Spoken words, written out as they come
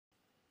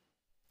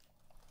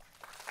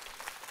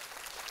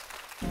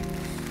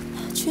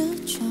아주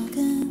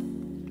조금씩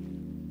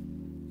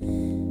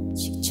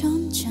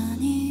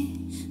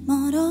천천히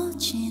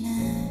멀어지네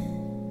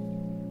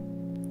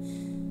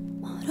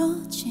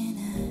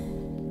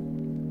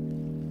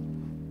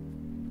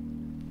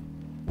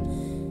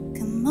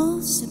그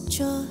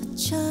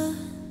모습조차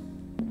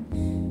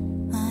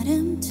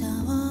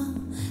아름다워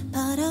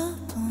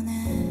바라보네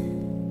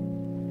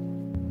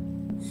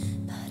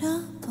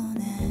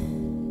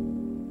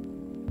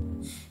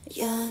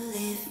You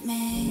leave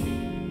me,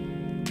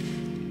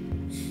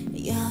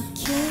 you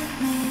kill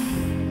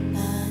me,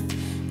 but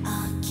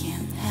I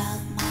can't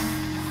help my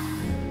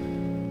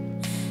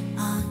mind.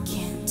 I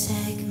can't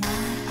take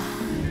my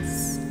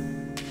eyes.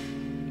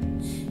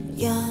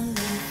 You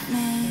leave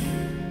me,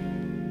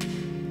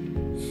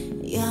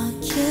 you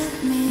kill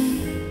me,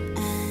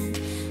 and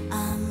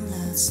I'm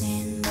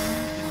losing my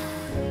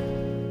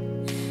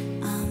mind.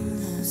 I'm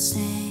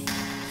losing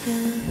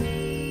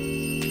you.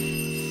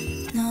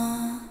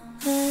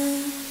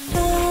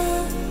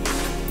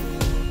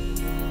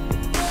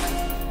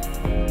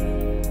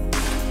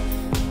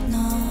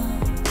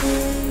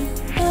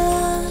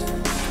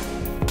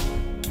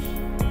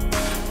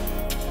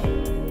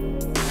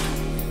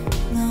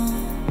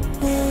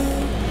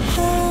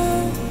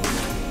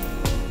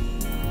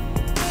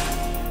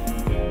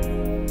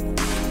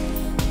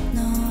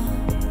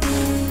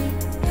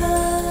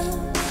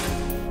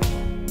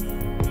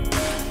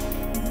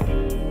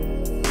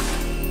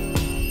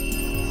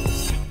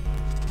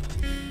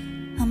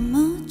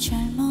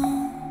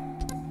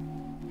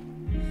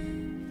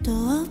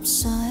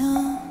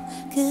 없어요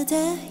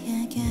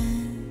그대에겐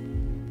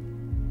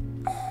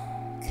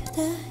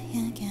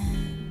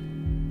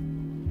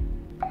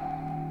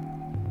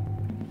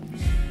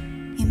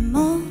이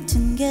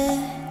모든 게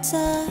다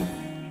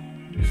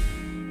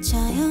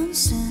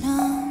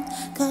자연스러운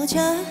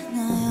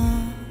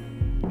거잖아요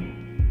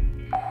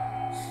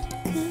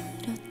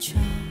그렇죠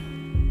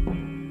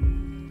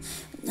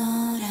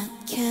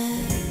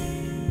노랗게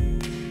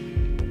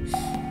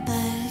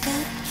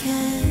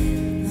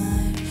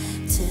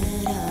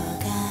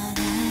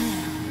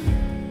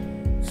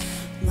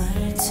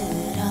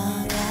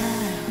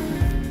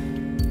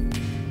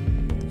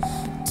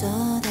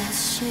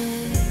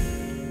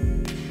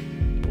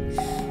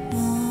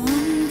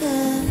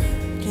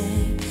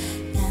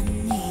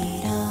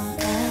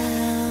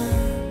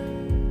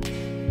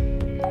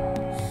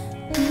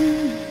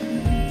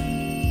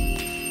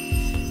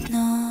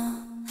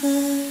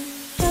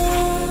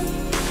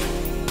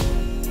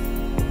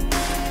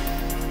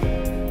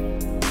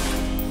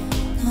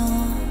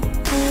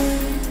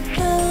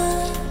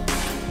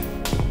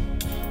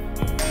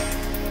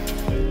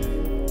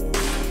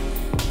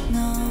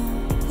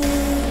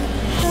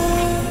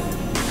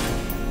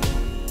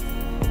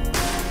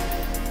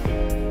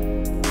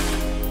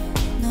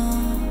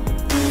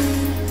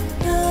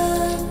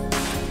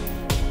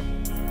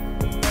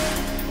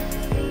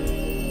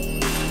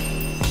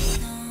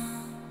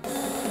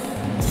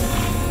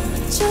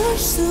어쩔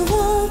수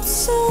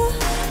없어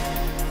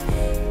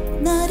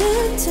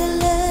나를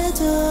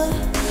달래도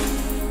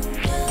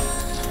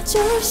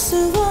어쩔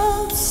수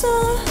없어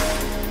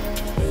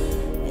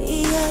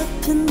이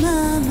아픈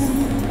맘은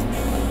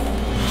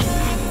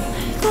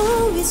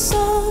알고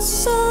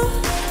있었어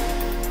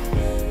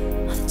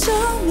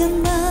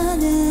어쩌면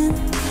나는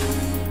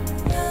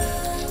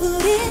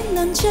우린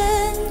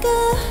언젠가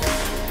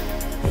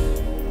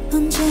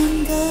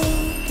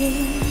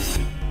우리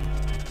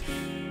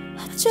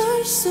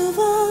어쩔 수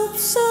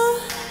없어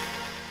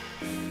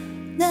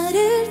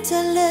나를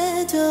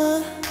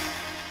달래도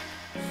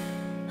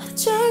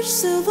어쩔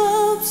수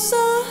없어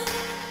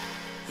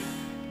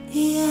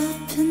이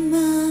아픈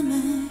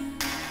맘을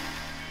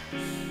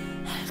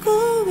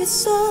알고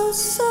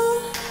있었어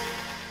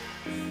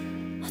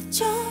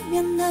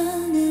어쩌면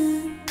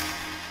나는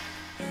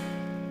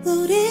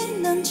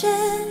우린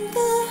언젠가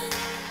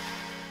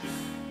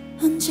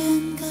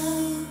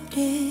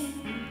우리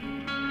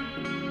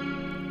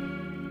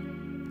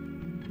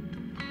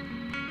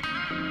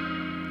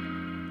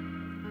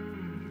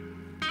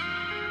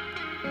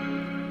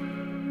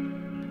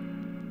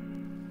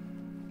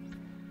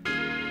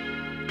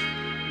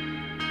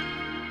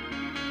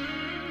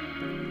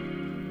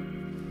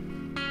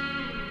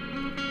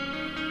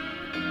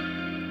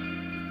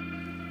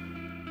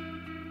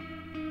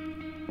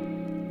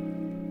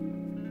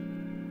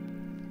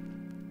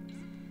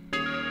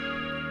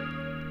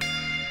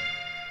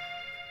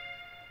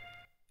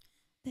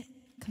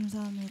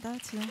감사합니다.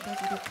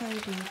 지금까지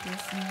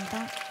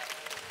로파이베이비였습니다.